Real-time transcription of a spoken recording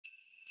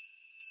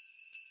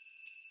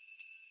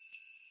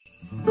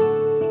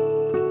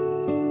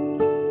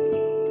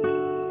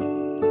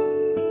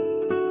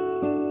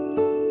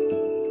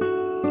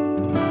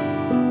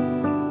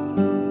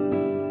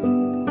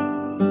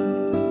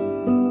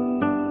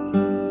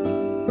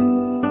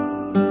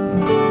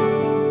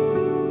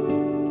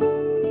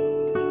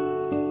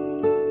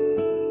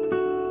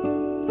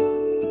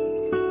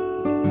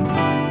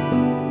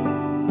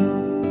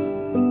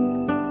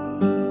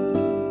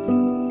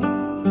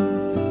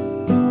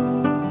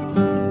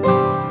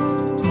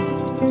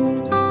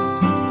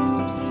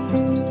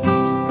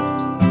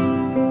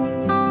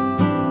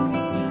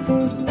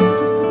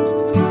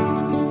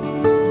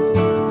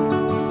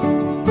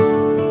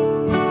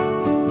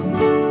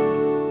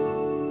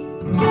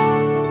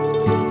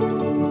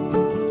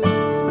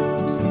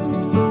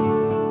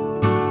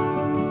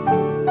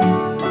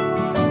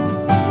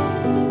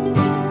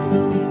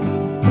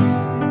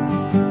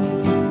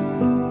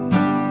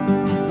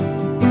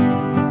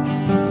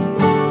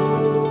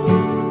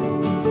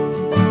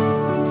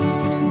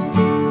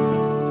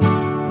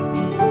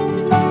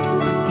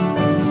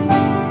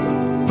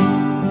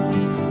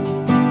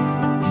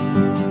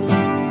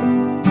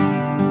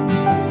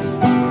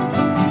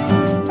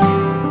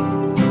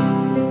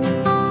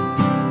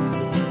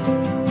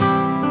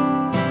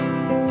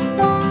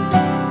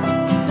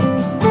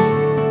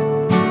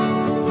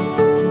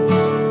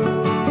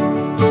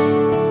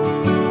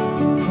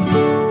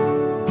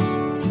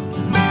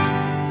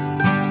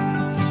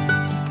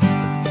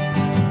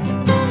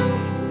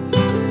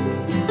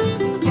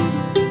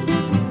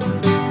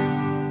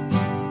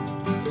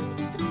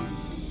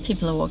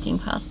people are walking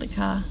past the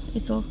car.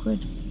 It's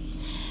awkward.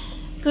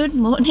 Good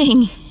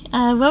morning.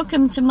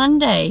 Welcome to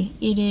Monday.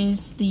 It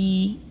is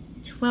the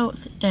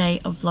 12th day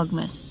of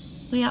Vlogmas.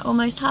 We are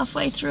almost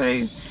halfway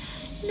through.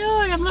 No,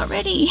 I'm not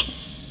ready.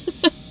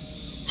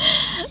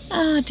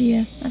 Oh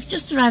dear. I've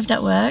just arrived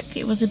at work.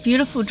 It was a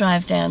beautiful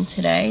drive down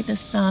today. The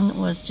sun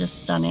was just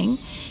stunning.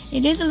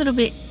 It is a little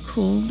bit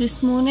cool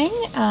this morning.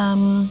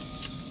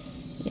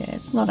 Yeah,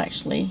 it's not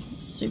actually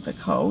super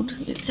cold.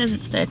 It says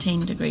it's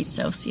 13 degrees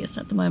Celsius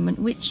at the moment,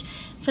 which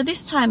for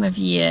this time of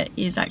year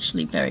is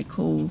actually very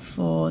cool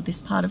for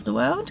this part of the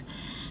world.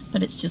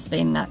 But it's just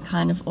been that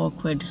kind of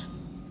awkward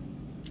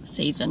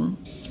season.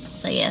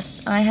 So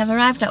yes, I have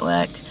arrived at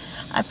work.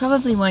 I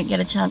probably won't get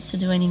a chance to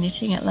do any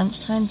knitting at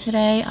lunchtime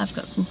today. I've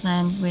got some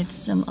plans with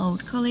some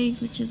old colleagues,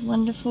 which is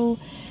wonderful.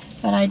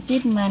 But I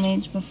did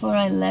manage before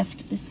I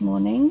left this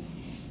morning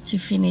to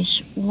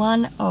finish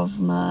one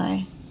of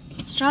my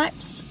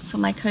stripes for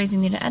my Cozy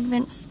Knitter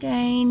Advent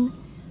skein.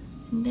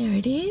 And there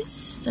it is.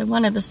 So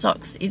one of the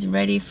socks is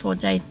ready for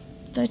day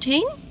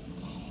 13.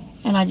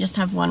 And I just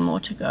have one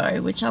more to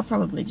go, which I'll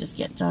probably just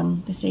get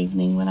done this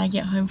evening when I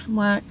get home from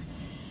work.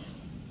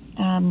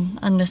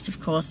 Unless,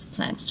 of course,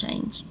 plans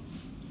change.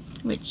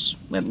 Which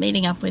we're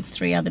meeting up with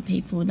 3 other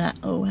people that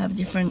all have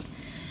different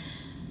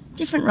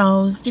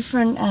roles,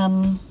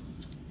 different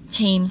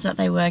teams that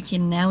they work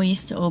in now. We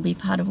used to all be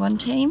part of one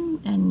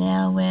team, and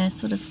now we're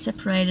sort of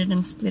separated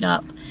and split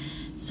up.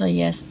 So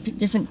yes,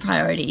 different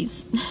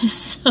priorities.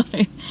 So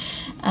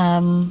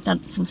that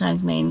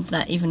sometimes means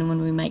that even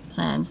when we make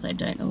plans, they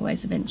don't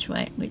always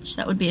eventuate, which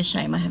that would be a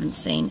shame. I haven't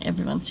seen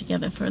everyone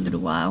together for a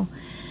little while.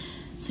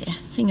 So yeah,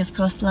 fingers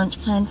crossed lunch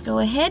plans go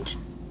ahead.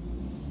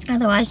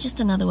 Otherwise, just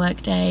another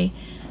work day.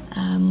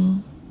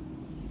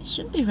 It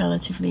should be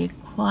relatively a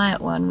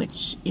quiet one,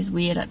 which is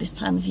weird at this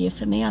time of year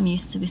for me. I'm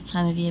used to this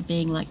time of year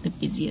being like the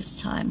busiest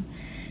time.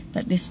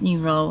 But this new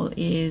role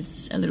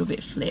is a little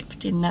bit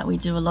flipped in that we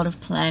do a lot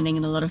of planning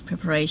and a lot of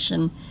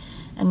preparation.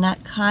 And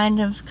that kind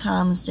of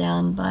calms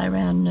down by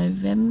around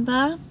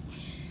November.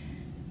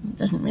 It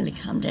doesn't really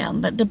calm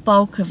down, but the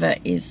bulk of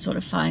it is sort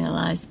of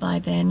finalised by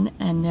then.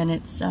 And then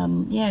it's,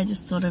 yeah,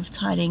 just sort of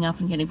tidying up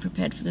and getting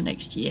prepared for the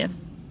next year,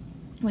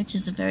 which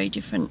is a very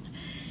different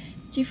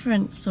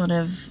sort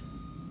of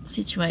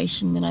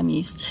situation than I'm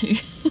used to.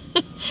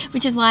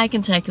 Which is why I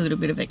can take a little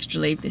bit of extra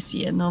leave this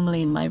year.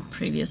 Normally in my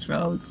previous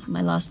roles,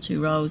 my last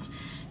 2 roles,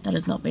 that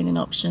has not been an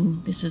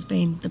option. This has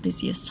been the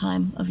busiest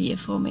time of year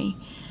for me.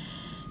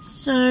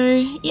 So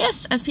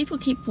yes, as people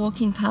keep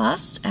walking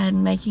past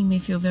and making me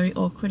feel very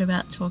awkward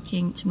about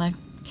talking to my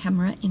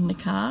camera in the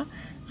car,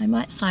 I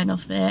might sign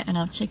off there and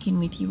I'll check in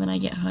with you when I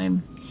get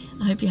home.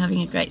 I hope you're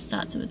having a great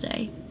start to the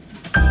day.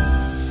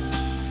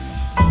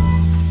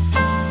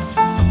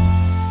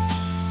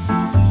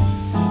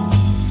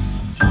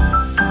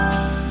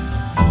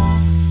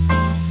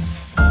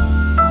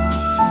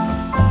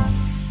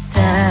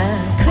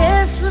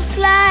 Christmas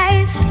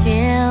lights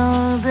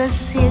fill the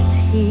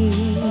city.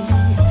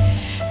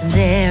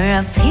 There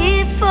are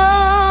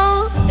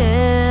people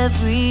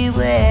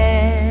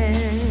everywhere.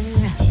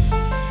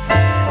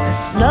 The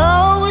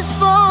snow is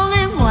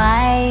falling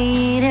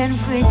white and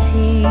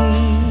pretty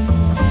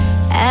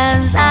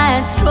as I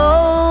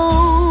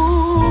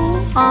stroll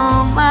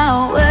on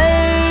my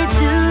way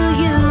to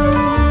you.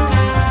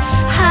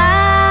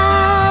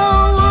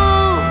 How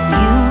will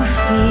you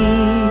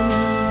feel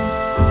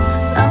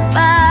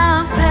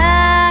about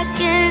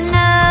packing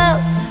up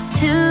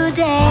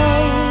today?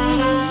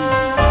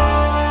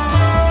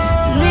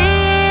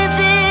 Leave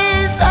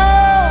this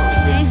all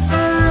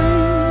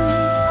behind.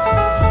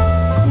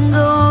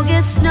 Go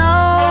get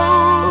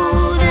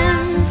snowed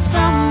in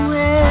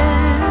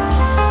somewhere,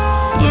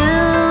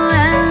 you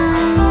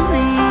and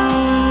me.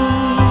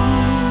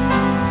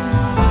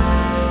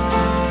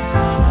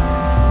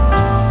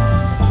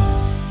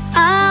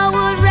 I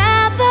would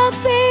rather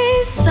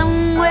be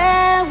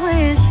somewhere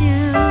with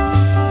you,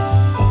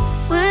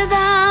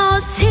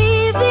 without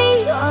TV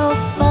or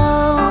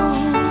phone.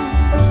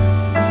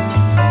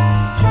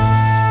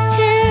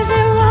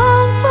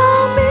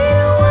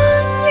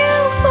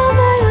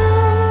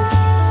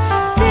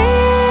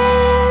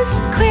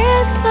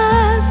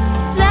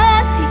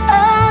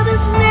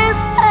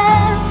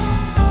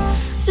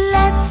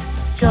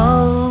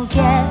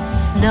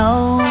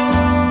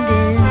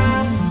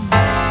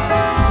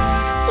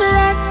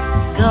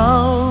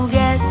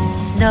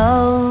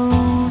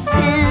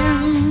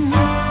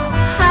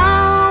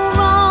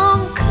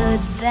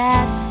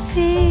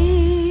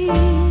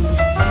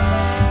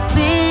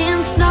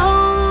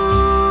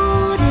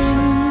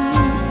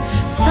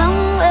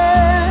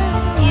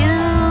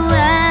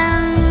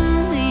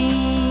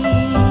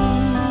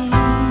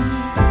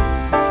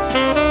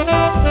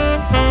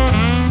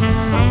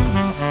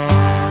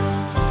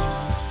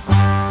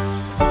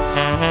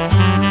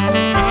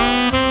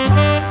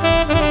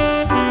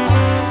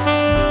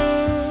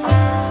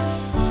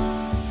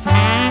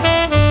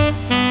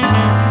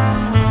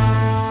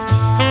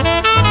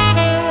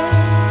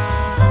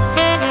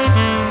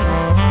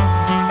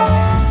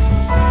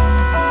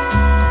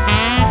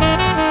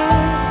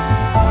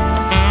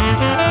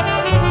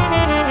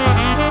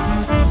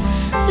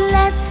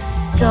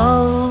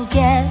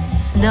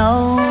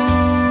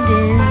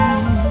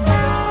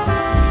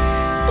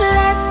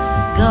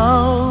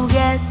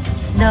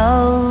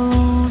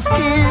 snowed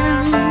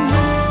in.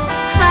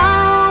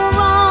 How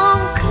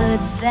wrong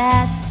could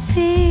that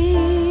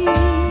be?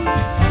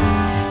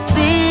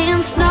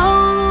 Being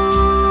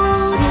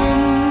snowed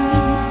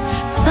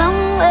in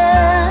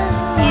somewhere,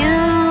 you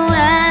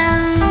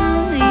and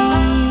me.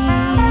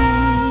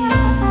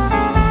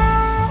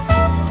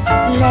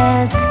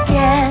 Let's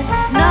get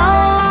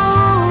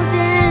snowed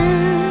in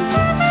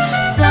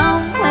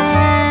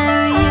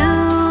somewhere, you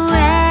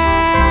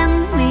and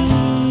me.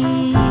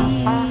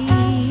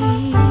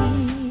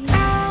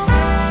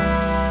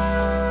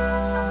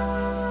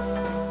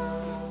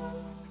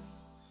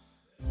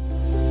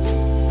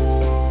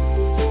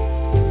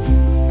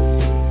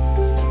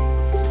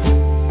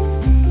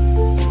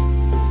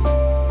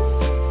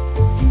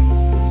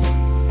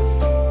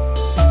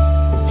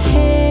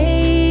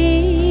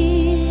 Hey,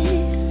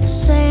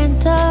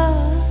 Santa,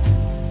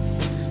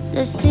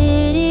 the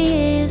city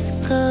is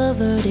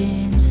covered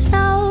in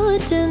snow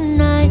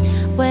tonight.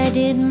 Where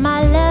did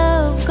my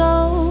love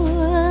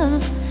go?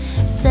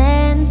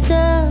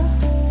 Santa,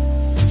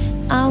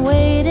 I'm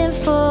waiting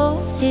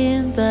for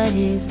him, but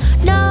he's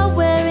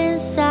nowhere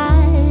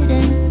inside.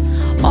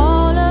 And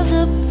all of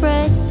the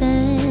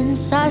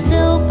presents are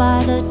still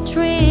by the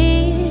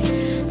tree.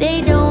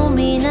 They don't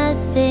mean a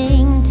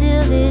thing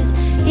till he's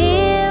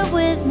here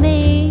with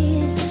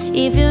me.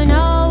 If you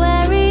know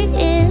where he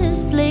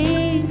is,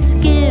 please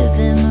give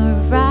him a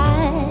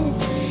ride.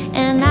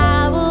 And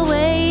I will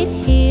wait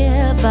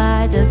here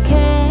by the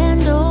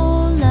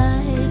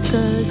candlelight,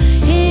 'cause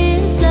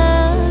his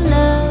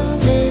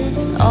love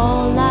is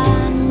all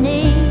I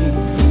need.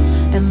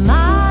 And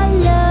my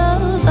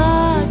love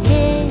I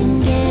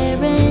can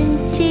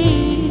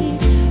guarantee.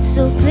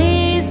 So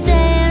please,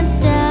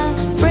 Santa,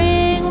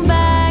 bring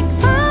back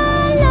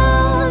my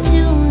love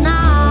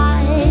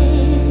tonight.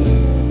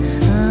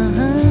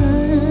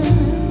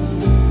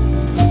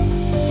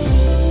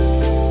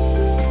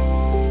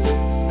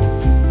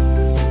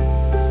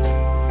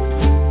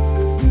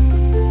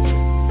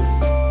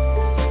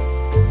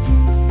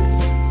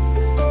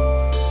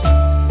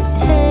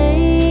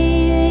 Hey,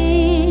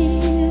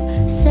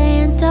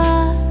 Santa,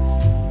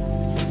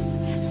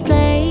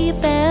 sleigh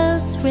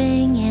bells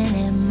ringing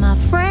and my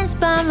friends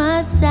by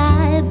my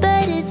side,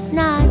 but it's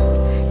not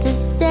the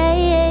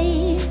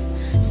same.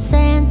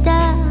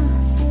 Santa,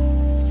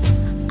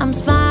 I'm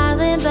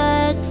smiling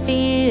but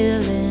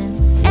feeling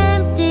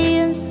empty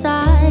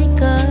inside,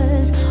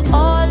 'cause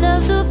all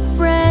of the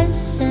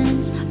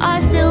presents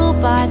are still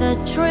by the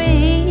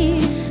tree.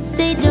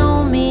 They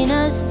don't mean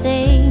a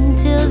thing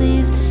till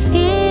he's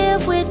here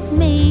with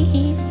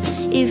me.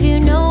 If you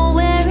know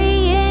where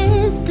he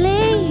is,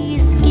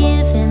 please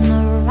give him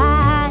a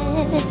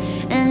ride.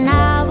 And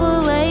I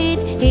will wait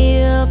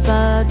here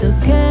by the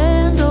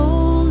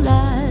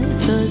candlelight,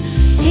 'cause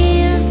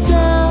his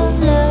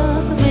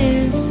love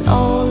is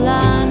all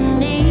I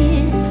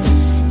need.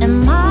 And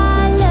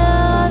my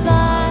love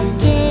I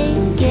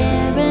can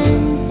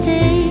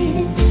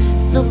guarantee.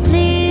 So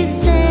please,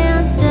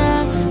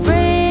 Santa,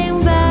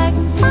 bring back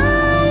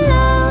my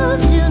love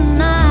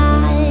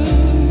tonight.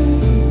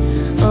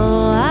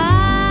 Oh,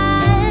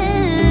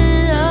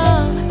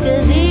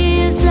 'cause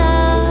his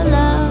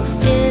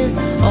love is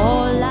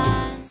all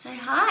I. So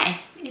hi,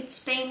 it's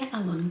been a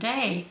long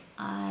day.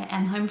 I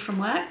am home from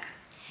work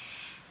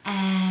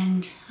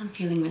and I'm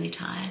feeling really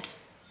tired.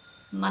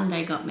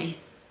 Monday got me.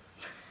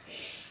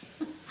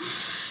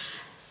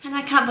 And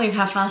I can't believe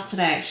how fast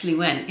today actually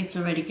went. It's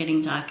already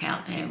getting dark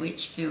out there,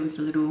 which feels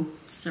a little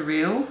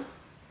surreal,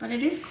 but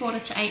it is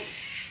 8:15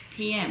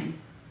 p.m.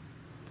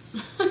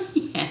 So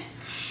yeah,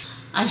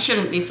 I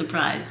shouldn't be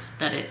surprised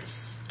that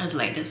it's as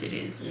late as it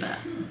is, but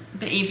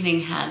the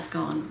evening has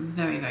gone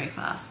very, very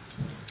fast.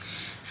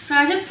 So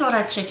I just thought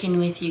I'd check in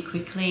with you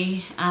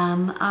quickly.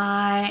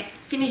 I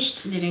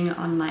finished knitting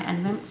on my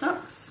advent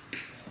socks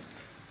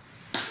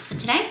for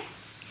today.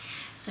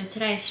 So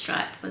today's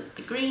stripe was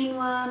the green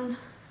one.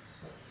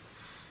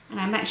 And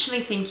I'm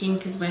actually thinking,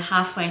 because we're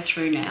halfway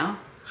through now.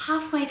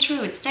 Halfway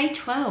through, it's day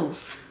 12.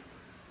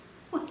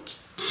 What?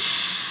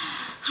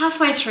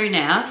 Halfway through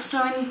now.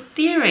 So in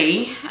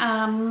theory,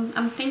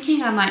 I'm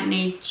thinking I might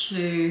need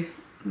to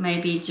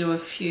maybe do a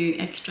few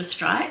extra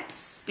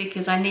stripes,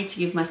 because I need to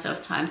give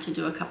myself time to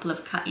do a couple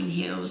of cut-in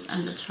heels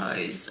and the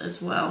toes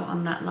as well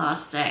on that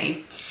last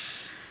day.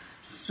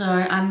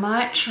 So I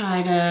might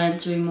try to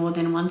do more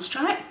than one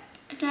stripe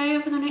a day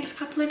over the next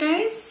couple of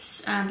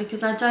days,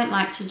 because I don't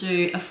like to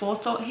do a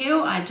forethought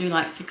heel. I do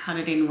like to cut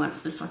it in once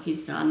the sock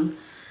is done.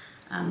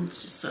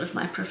 It's just sort of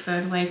my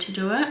preferred way to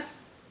do it.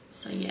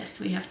 So yes,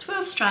 we have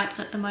 12 stripes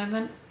at the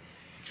moment.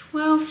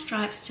 12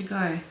 stripes to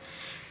go.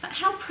 But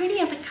how pretty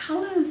are the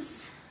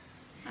colours?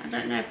 I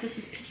don't know if this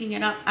is picking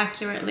it up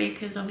accurately,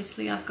 because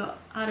obviously I've got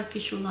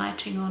artificial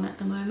lighting on at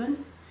the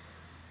moment.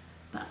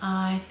 But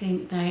I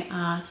think they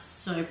are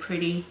so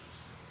pretty.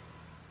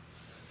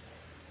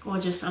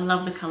 Gorgeous. I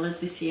love the colours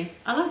this year.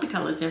 I love the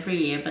colours every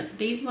year, but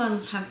these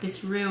ones have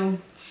this real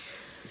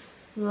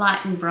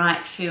light and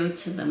bright feel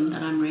to them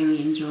that I'm really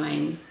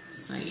enjoying.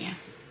 So yeah,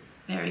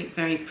 very,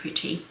 very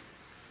pretty.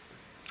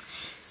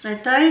 So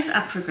those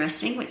are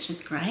progressing, which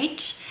is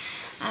great.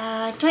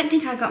 I don't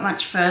think I got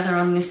much further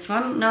on this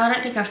one. No, I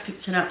don't think I've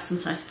picked it up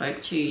since I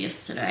spoke to you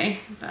yesterday,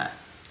 but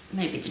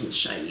maybe didn't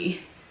show you.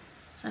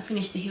 So I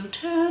finished the heel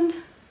turn.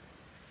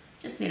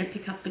 Just need to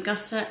pick up the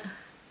gusset.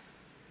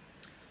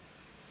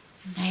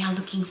 And they are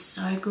looking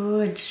so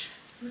good.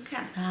 Look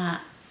at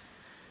that.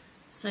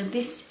 So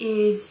this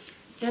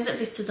is Desert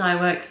Vista Dye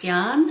Works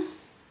yarn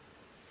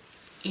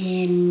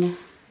in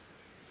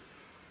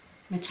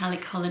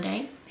Metallic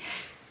Holiday.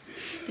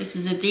 This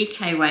is a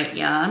DK weight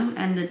yarn,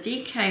 and the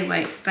DK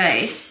weight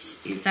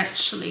base is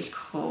actually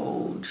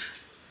called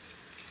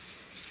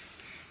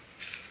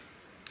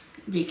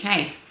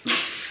DK.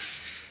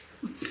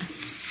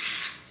 That's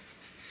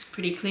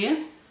pretty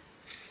clear.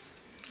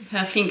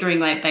 Her fingering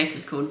weight base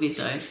is called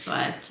Viso, so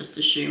I just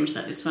assumed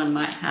that this one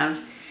might have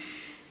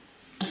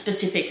a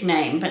specific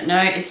name, but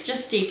no, it's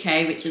just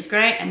DK, which is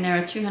great, and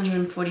there are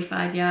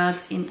 245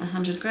 yards in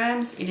 100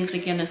 grams. It is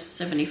again a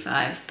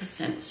 75%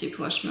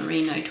 superwash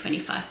merino,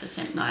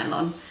 25%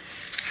 nylon,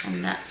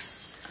 and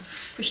that's, I've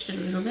squished it a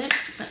little bit,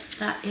 but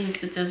that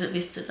is the Desert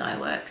Vista Dye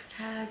Works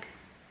tag.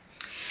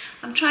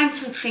 I'm trying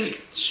to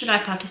think, should I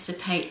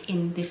participate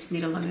in this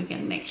knit along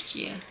again next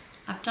year?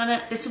 I've done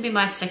it, this will be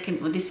my second,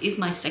 well this is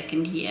my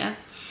second year,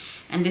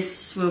 and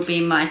this will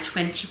be my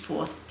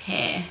 24th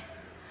pair.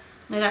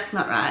 No, that's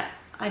not right.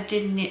 I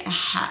did knit a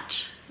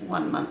hat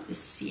 1 month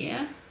this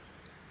year.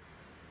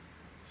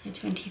 So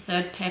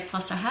 23rd pair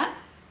plus a hat.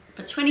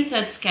 But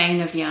 23rd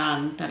skein of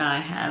yarn that I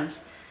have,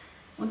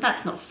 well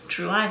that's not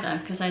true either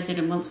because I did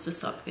a monster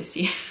sock this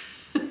year.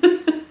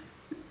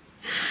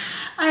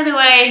 Either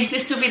way,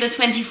 this will be the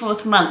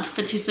 24th month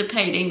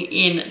participating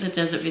in the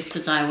Desert Vista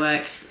Dye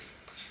Works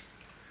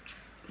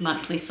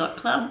monthly sock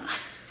club.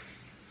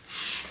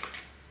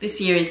 This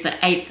year is the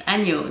 8th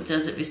annual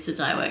Desert Vista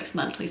Dye Works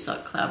monthly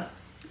sock club.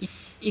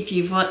 If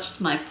you've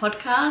watched my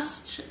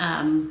podcast,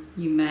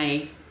 you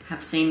may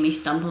have seen me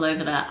stumble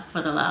over that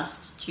for the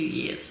last 2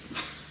 years.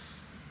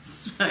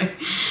 So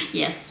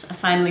yes, I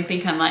finally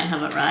think I might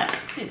have it right.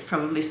 It's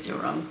probably still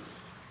wrong.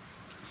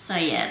 So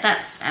yeah,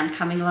 that's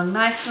coming along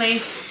nicely.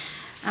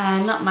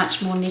 Not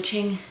much more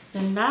knitting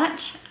than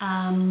that.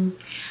 I'm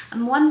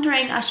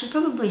wondering, I should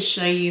probably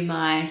show you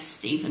my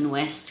Stephen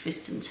West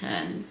Twist and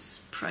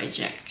Turns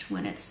project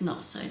when it's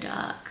not so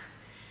dark.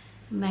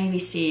 Maybe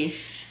see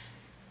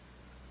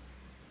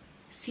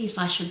if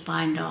I should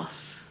bind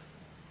off.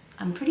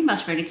 I'm pretty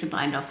much ready to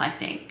bind off, I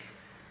think,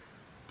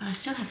 but I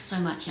still have so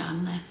much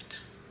yarn left.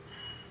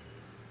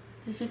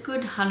 There's a good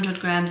 100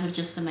 grams of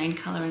just the main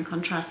colour and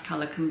contrast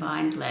colour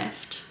combined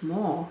left.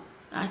 More.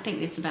 I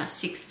think it's about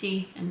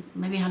 60 and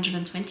maybe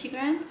 120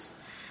 grams.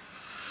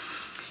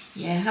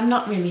 Yeah, I'm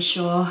not really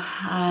sure.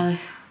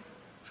 I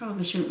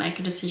probably shouldn't make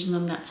a decision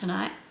on that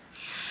tonight.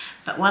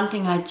 But one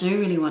thing I do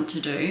really want to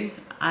do,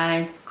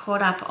 I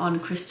caught up on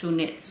Crystal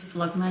Knit's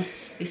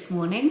Vlogmas this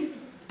morning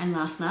and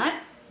last night,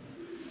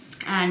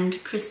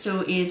 and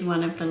Crystal is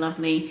one of the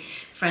lovely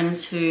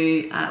friends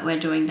who we're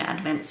doing the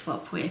Advent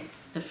swap with,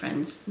 the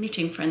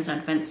Knitting Friends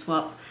Advent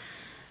swap.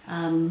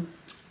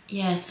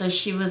 Yeah, so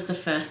she was the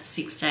first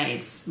 6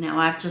 days. Now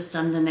I've just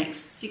done the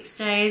next 6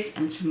 days,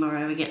 and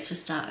tomorrow we get to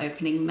start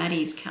opening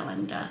Maddie's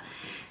calendar,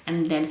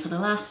 and then for the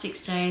last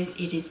 6 days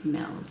it is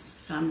Mel's.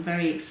 So I'm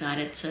very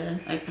excited to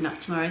open up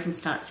tomorrow's and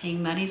start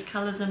seeing Maddie's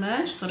colours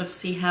emerge, sort of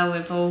see how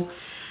we've all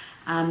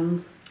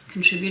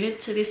contributed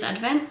to this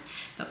Advent.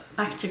 But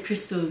back to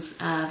Crystal's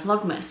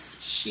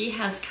Vlogmas. She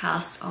has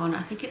cast on,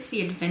 I think it's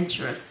the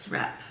Adventurous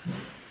wrap,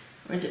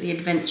 or is it the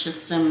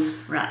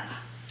Adventuresome wrap?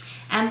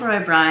 Amber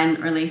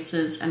O'Brien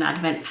releases an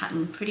Advent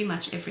pattern pretty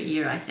much every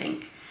year, I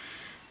think.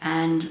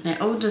 And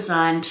they're all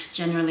designed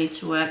generally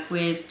to work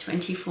with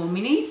 24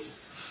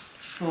 minis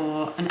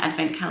for an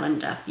Advent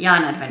calendar,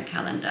 yarn Advent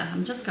calendar.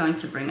 I'm just going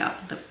to bring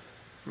up the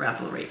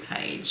Ravelry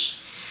page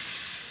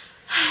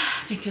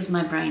because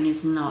my brain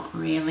is not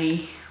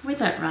really with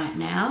it right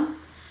now.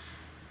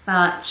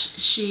 But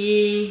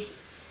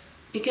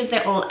because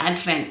they're all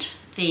Advent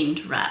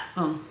themed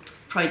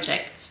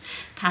projects,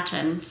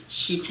 patterns,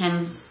 she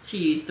tends to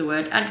use the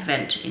word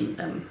Advent in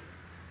them.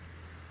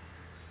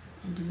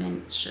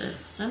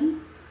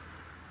 Adventuresome.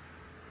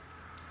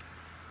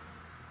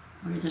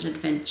 Or is it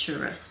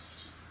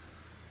adventurous?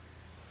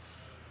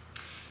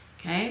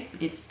 Okay,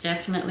 it's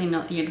definitely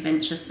not the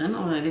adventuresome,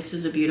 although this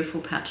is a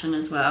beautiful pattern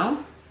as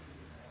well.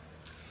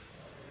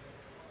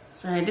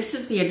 So this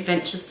is the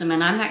adventuresome,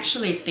 and I'm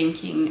actually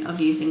thinking of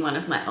using one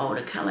of my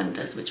older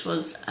calendars, which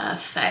was a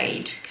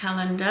fade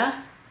calendar,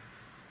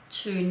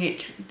 to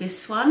knit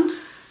this one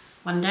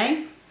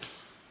day.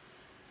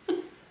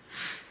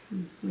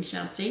 We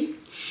shall see.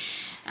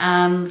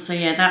 So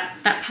yeah,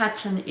 that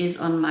pattern is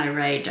on my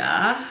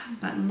radar,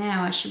 but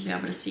now I should be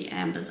able to see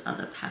Amber's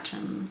other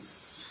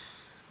patterns.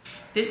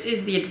 This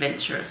is the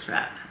Adventurous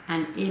wrap,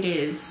 and it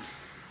is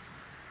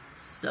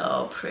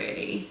so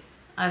pretty.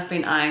 I've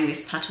been eyeing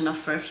this pattern off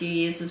for a few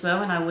years as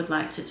well, and I would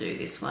like to do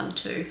this one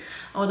too.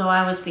 Although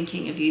I was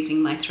thinking of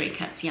using my 3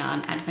 Cats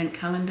Yarn Advent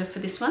calendar for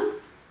this one.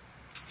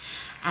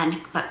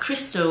 But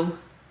Crystal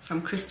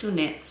from Crystal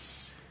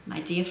Knits, my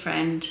dear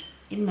friend,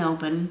 in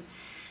Melbourne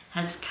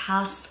has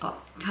cast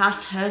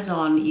hers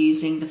on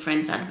using the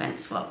Friends Advent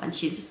Swap, and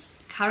she's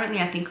currently,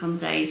 I think, on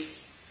day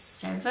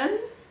 7.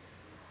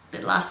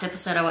 The last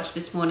episode I watched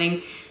this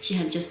morning, she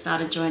had just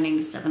started joining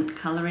the 7th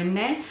colour in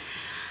there,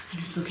 and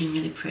it's looking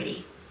really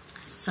pretty.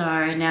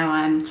 So now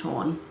I'm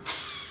torn.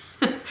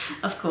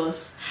 Of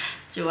course,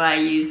 do I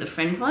use the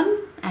friend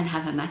one and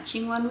have a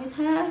matching one with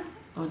her,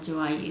 or do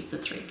I use the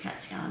 3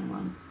 Cats yarn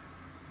one?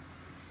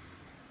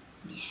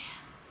 Yeah.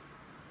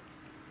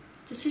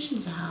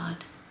 Decisions are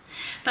hard.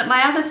 But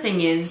my other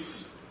thing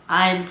is,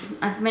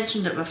 I've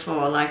mentioned it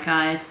before, like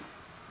I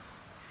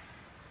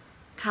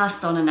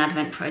cast on an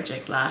Advent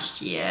project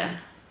last year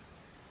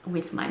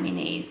with my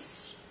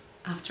minis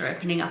after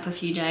opening up a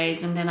few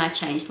days, and then I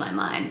changed my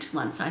mind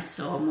once I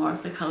saw more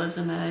of the colours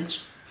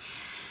emerge.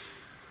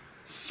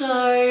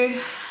 So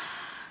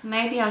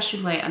maybe I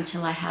should wait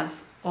until I have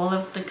all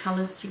of the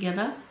colours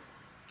together,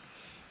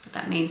 but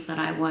that means that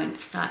I won't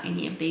start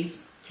any of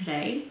these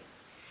today.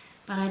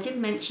 But I did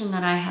mention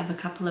that I have a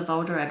couple of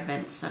older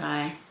Advents that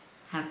I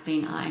have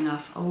been eyeing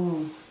off.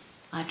 Oh,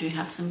 I do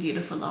have some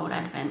beautiful old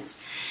Advents.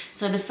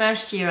 So the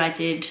first year I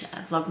did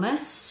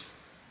Vlogmas.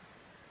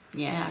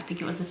 Yeah, I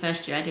think it was the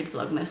first year I did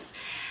Vlogmas.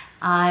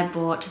 I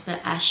bought the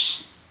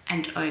Ash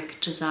and Oak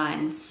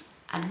Designs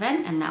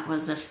Advent, and that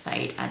was a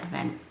fade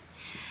Advent.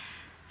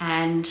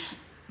 And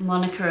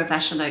Monica of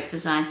Ash and Oak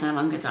Designs no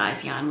longer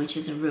dyes yarn, which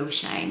is a real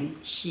shame.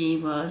 She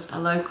was a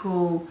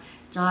local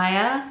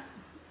dyer.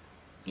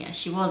 Yeah,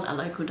 she was a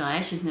local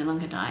dyer. She's no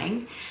longer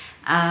dyeing.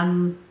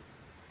 And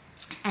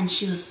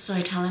she was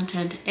so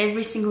talented.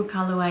 Every single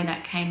colourway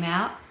that came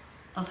out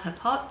of her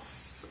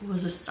pots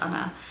was a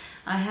stunner.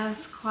 I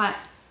have quite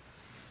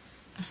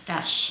a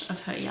stash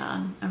of her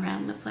yarn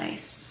around the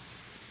place,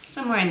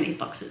 somewhere in these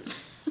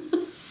boxes.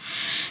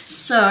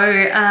 So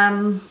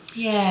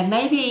yeah,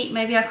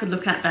 maybe I could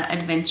look at that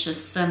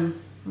adventuresome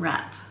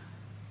wrap,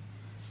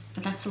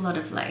 but that's a lot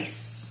of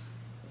lace.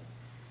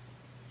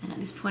 And at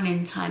this point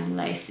in time,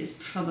 lace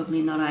is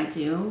probably not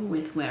ideal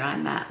with where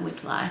I'm at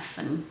with life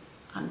and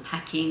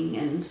unpacking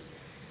and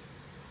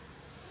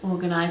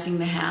organising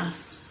the house.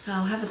 So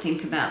I'll have a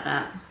think about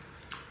that,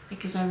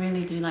 because I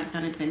really do like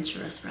that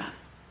adventurous wrap.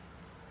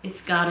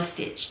 It's garter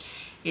stitch.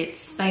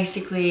 It's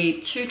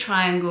basically 2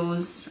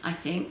 triangles, I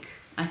think.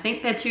 I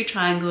think they're 2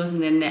 triangles,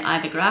 and then they're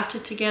either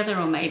grafted together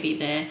or maybe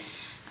they're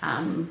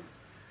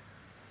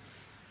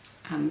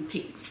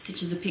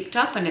stitches are picked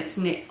up and it's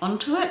knit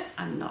onto it.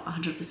 I'm not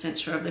 100%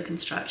 sure of the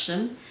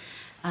construction.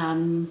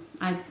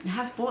 I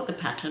have bought the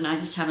pattern, I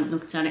just haven't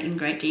looked at it in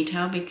great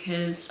detail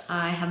because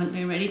I haven't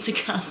been ready to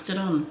cast it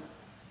on.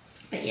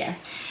 But yeah,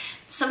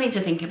 something to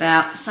think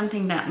about,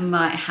 something that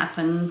might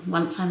happen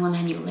once I'm on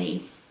annual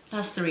leave.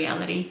 That's the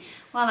reality.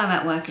 While I'm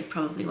at work, it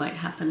probably won't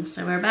happen.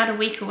 So we're about a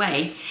week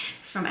away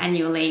from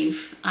annual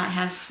leave. I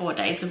have 4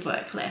 days of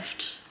work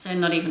left, so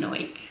not even a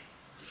week.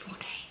 4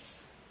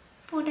 days.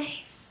 4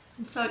 days.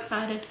 I'm so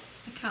excited.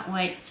 I can't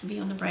wait to be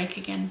on the break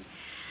again.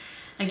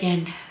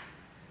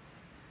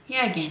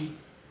 Yeah, again.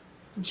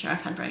 I'm sure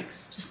I've had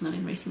breaks, just not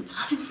in recent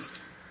times.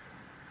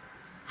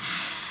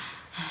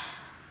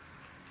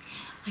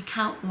 I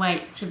can't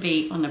wait to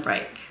be on a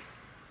break.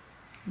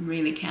 I'm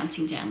really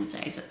counting down the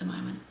days at the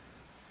moment.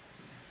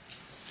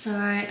 So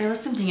there was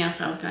something else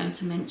I was going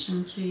to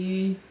mention to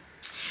you.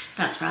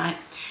 That's right.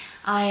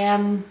 I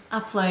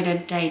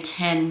uploaded day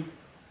 10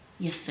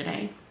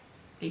 yesterday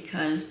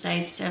because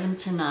days 7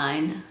 to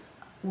 9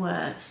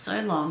 were so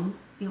long.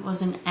 It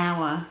was an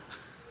hour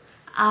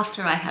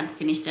after I had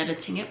finished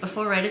editing it.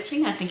 Before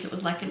editing, I think it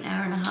was like an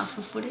hour and a half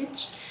of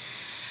footage.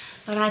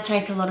 But I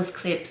take a lot of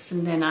clips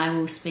and then I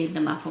will speed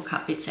them up or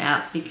cut bits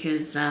out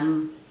because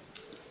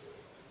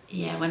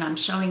yeah, when I'm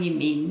showing you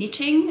me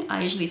knitting,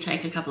 I usually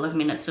take a couple of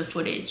minutes of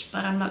footage,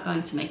 but I'm not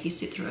going to make you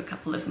sit through a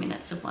couple of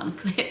minutes of one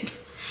clip.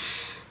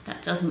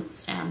 That doesn't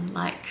sound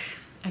like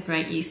a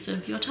great use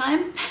of your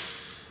time.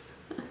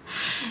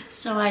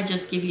 So I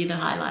just give you the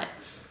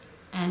highlights,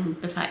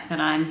 and the fact that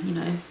I'm, you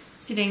know,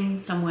 sitting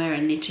somewhere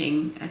and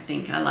knitting, I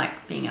think I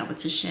like being able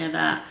to share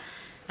that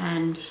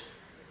and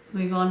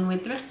move on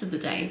with the rest of the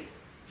day.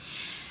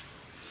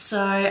 So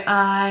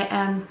I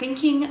am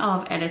thinking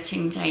of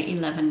editing day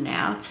 11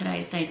 now.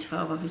 Today's day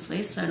 12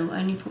 obviously, so it'll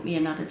only put me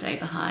another day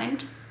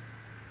behind.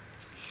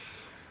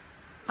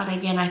 But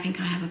again, I think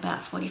I have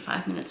about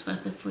 45 minutes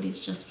worth of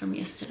footage just from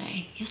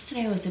yesterday.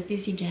 Yesterday was a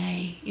busy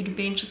day. It'll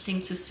be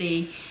interesting to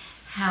see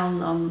how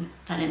long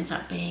that ends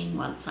up being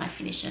once I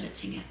finish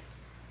editing it.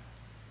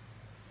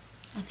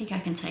 I think I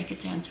can take it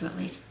down to at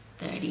least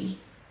 30,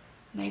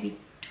 maybe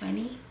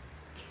 20.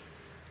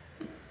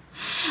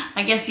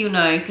 I guess you'll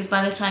know, because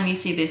by the time you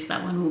see this,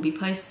 that one will be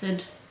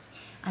posted.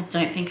 I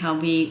don't think I'll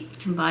be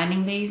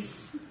combining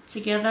these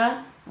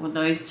together, or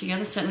those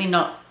together, certainly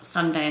not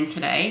Sunday and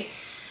today,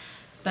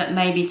 but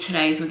maybe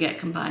today's will get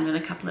combined with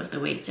a couple of the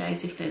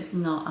weekdays if there's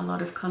not a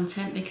lot of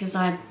content, because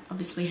I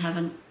obviously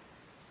haven't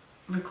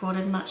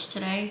recorded much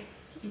today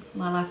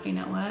while I've been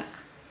at work.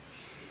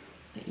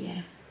 But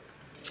yeah.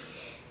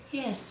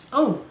 Yes.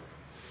 Oh,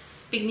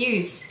 big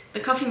news. The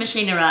coffee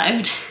machine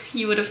arrived.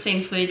 You would have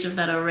seen footage of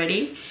that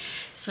already.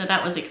 So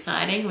that was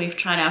exciting. We've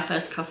tried our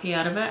first coffee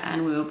out of it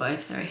and we were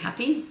both very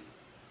happy.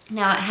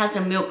 Now it has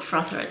a milk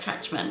frother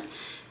attachment,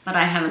 but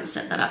I haven't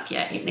set that up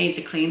yet. It needs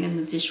a clean in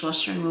the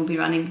dishwasher and we'll be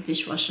running the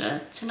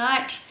dishwasher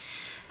tonight.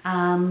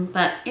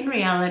 But in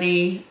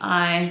reality,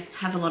 I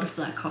have a lot of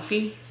black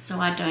coffee, so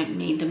I don't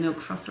need the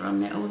milk frother on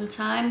there all the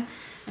time.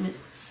 And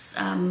it's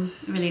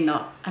really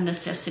not a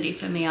necessity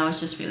for me. I was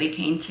just really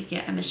keen to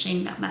get a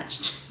machine that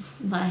matched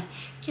my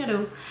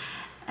kettle.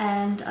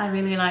 And I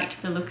really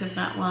liked the look of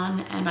that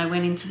one. And I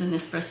went into the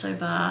Nespresso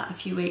bar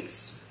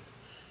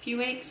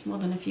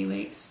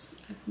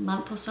a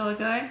month or so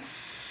ago,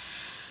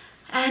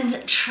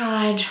 and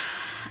tried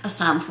a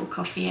sample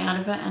coffee out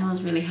of it and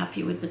was really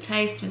happy with the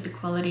taste, with the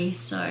quality.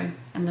 So,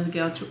 and the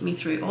girl took me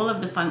through all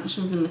of the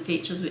functions and the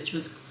features, which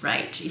was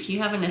great. If you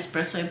have an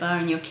espresso bar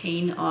and you're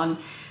keen on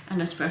an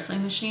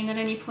espresso machine at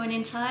any point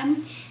in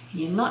time and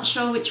you're not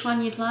sure which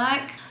one you'd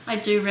like, I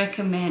do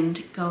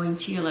recommend going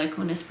to your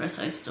local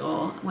Nespresso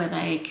store where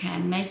they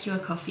can make you a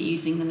coffee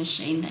using the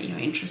machine that you're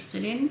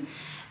interested in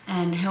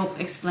and help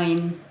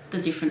explain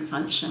the different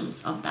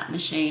functions of that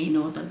machine,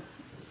 or the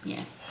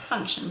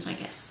functions, I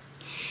guess.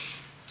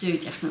 Do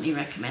definitely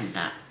recommend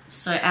that.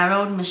 So our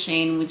old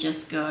machine will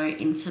just go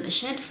into the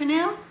shed for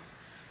now.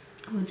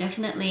 We'll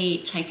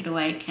definitely take it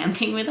away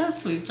camping with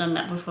us. We've done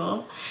that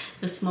before.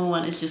 The small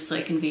one is just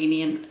so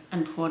convenient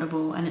and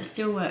portable, and it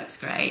still works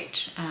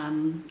great.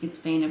 It's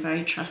been a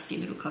very trusty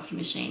little coffee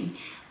machine.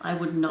 I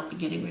would not be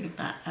getting rid of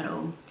that at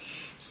all.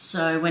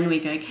 So when we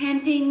go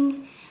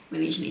camping,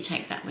 we'll usually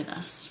take that with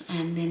us,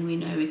 and then we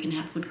know we can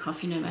have good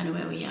coffee no matter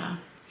where we are.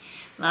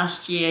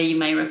 Last year, you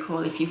may recall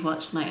if you've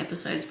watched my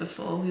episodes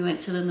before, we went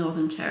to the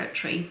Northern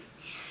Territory,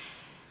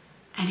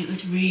 and it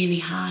was really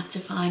hard to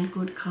find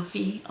good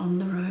coffee on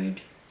the road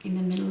in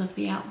the middle of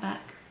the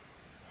outback.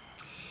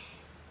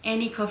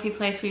 Any coffee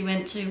place we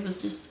went to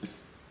was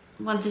just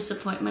one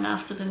disappointment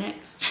after the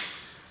next.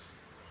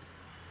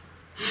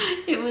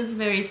 It was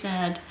very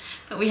sad,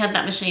 but we had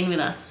that machine with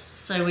us,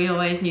 so we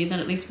always knew that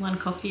at least one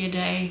coffee a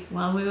day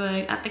while we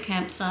were at the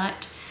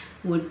campsite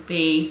would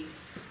be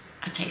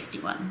a tasty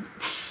one.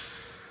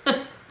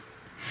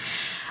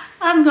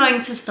 I'm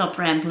going to stop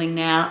rambling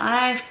now.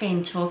 I've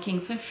been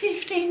talking for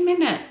 15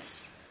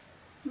 minutes.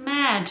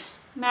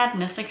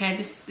 Madness. Okay,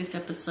 this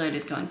episode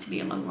is going to be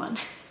a long one.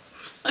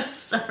 So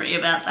sorry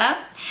about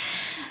that.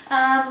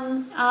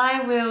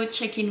 I will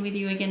check in with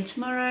you again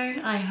tomorrow.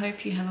 I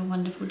hope you have a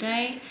wonderful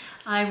day.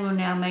 I will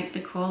now make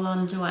the call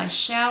on, do I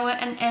shower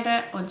and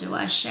edit, or do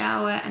I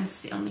shower and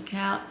sit on the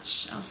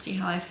couch? I'll see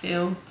how I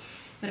feel,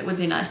 but it would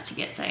be nice to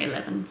get day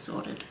 11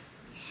 sorted.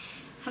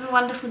 Have a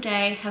wonderful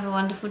day, have a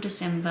wonderful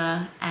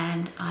December,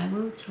 and I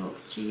will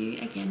talk to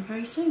you again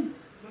very soon.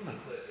 Mama.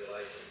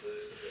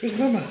 Where's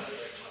Mama?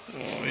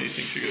 Oh, you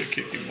think you're going to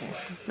kick him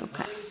off? It's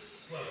okay.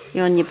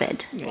 You're on your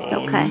bed. It's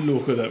okay.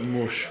 Look at that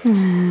mush.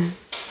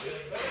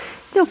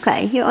 It's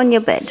okay. You're on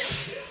your bed.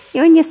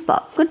 You're in your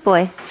spot. Good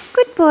boy.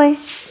 Good boy.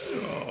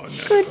 Oh,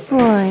 no. Good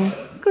boy.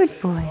 Good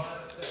boy.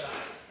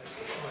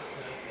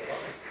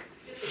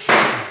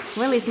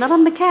 Well, he's not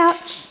on the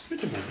couch.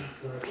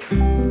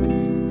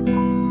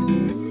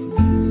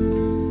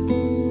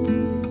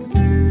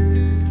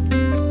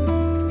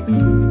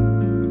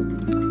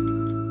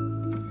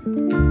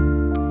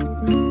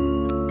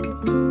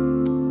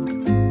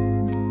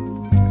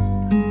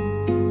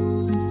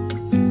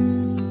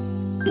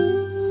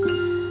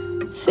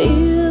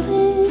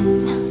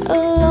 Feeling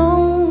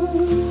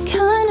alone,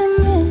 kinda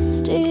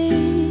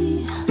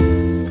misty,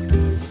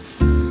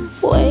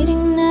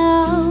 waiting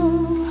now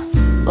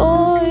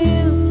for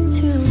you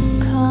to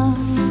come.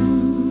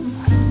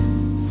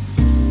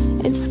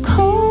 It's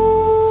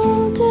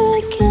cold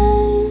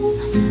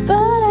again,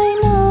 but I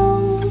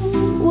know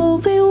we'll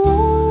be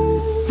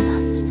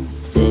warm,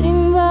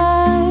 sitting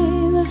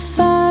by the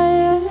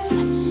fire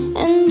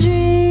and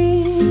dream.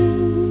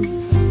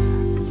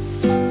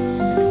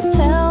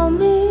 Tell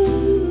me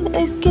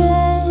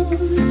again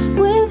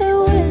with a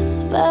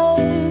whisper,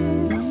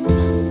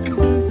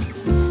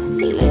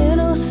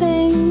 little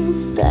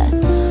things that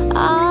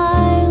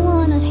I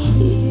wanna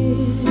hear,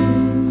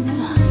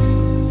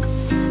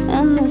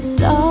 and the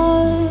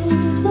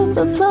stars up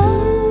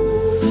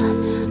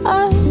above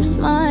are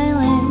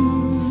smiling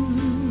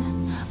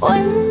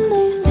when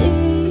they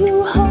see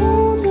you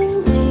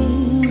holding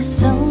me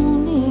so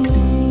near.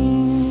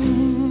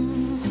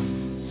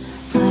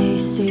 I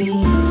see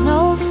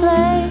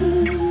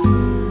snowflakes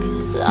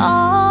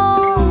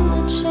on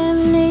the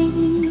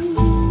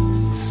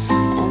chimneys,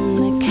 and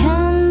the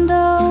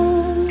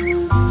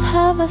candles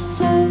have a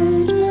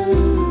surge